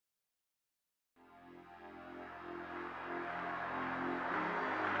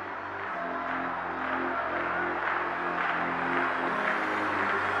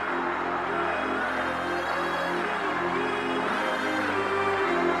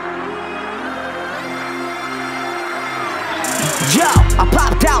Yo, I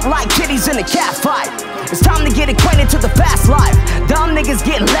popped out like kitties in a cat fight. It's time to get acquainted to the fast life. Dumb niggas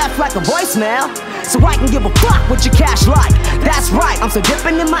getting left like a voicemail, so I can give a fuck what your cash like. That's right, I'm so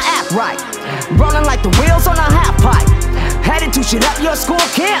dipping in my app right, rolling like the wheels on a half pipe. Headed to shit up your school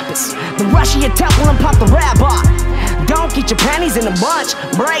campus, then rush to your temple and pop the rabbi. Don't get your panties in a bunch,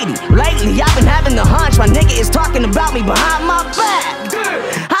 Brady. Lately I've been having the hunch my nigga is talking about me behind my back.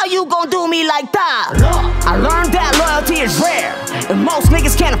 How you gon' do me like that? I learned that loyalty is rare, and most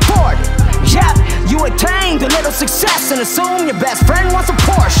niggas can't afford it. Yep, you attained a little success and assume your best friend wants a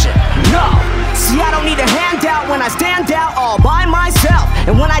portion. No, see I don't need a handout when I stand out all by myself.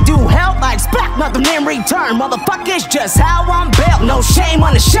 And when I do help, I expect nothing in return. Motherfuckers, just how I'm built. No shame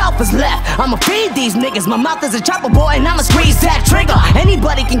on the shelf is left. I'ma feed these niggas, my mouth is a chopper boy, and I'ma squeeze that trigger.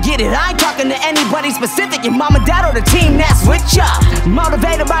 Anybody can get it, I ain't talking to anybody specific. Your mama, dad, or the team that's with ya.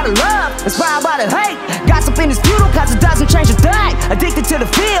 Motivated by the love, inspired by the hate. Gossiping is futile cause it doesn't change a thing. Addicted to the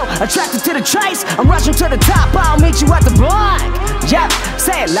feel, attracted to the chase. I'm rushing to the top, I'll meet you at the block. Yep,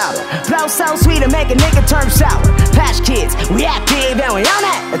 say it louder. Flow so sweet and make a nigga turn sour. Patch kids, we active and we on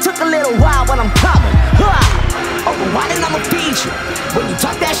it. It took a little while but I'm coming. Overwide and I'ma feed you. When you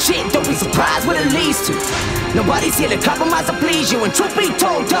talk that shit, don't be surprised what it leads to. Nobody's here to compromise or please you. And truth be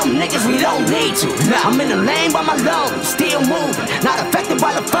told, dumb niggas, we don't need to. I'm in the lane by my lone, still moving. Not affected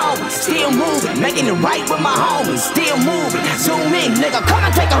by the phone, still moving. Making it right with my homies, still moving. Zoom in, nigga, come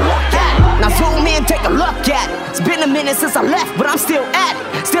and take a look at it. Now zoom in, take a look at it. It's been a minute since I left, but I'm still at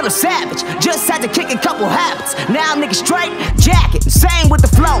it. Still a savage, just had to kick a couple habits. Now nigga straight, jacket, same with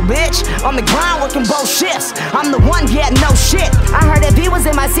the flow, bitch. On the grind working both shifts. I'm the one, yeah, no shit. I heard if he was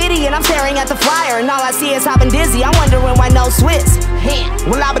in my city and I'm staring at the flyer, and all I see is hopping dizzy. I'm wondering why no SwizZz.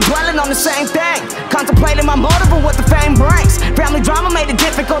 Well, I've been dwelling on the same thing, contemplating my motive and what the fame brings. Family drama made it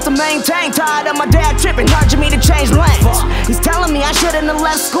difficult to maintain. Tired of my dad tripping, urging me to change lanes. He's telling me I shouldn't have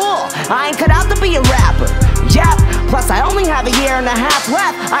left school. I ain't cut out to be a rapper. Yep, plus I only have a year and a half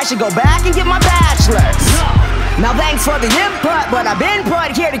left. I should go back and get my bachelor's. Now thanks for the input, but I've been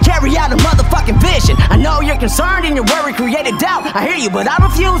put here to carry out a motherfucking vision. I know you're concerned and your worry created doubt. I hear you, but I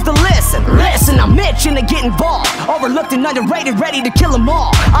refuse to listen. Listen, I'm itching to get involved. Overlooked and underrated, ready to kill them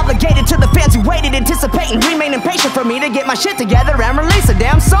all. Obligated to the fans who waited, anticipating, remaining patient for me to get my shit together and release a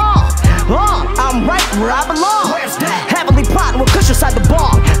damn song. I'm right where I belong. Where's that? Heavily plotting with kush inside the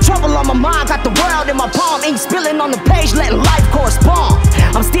bomb. Trouble on my mind, got the world in my palm. Ink spilling on the page, letting life correspond.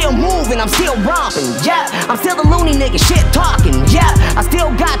 I'm still moving, I'm still romping, yeah. I'm still the loony nigga, shit talking, yeah. I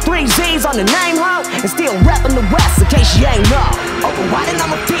still got 3 Z's on the name, ho, and still rapping the West, in case you ain't know. Overwide and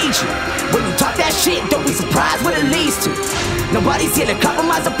I'ma feed you. When you talk that shit, don't be surprised what it leads to. Nobody's here to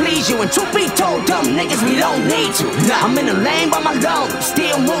compromise or please you. And truth be told, dumb niggas, we don't need to. I'm in the lane by my lone,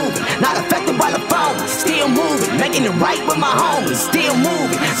 still moving. Not affected by the phone, still moving. Making it right with my homies, still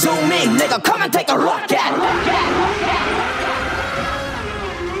moving. Zoom in, nigga, come and take a look at it.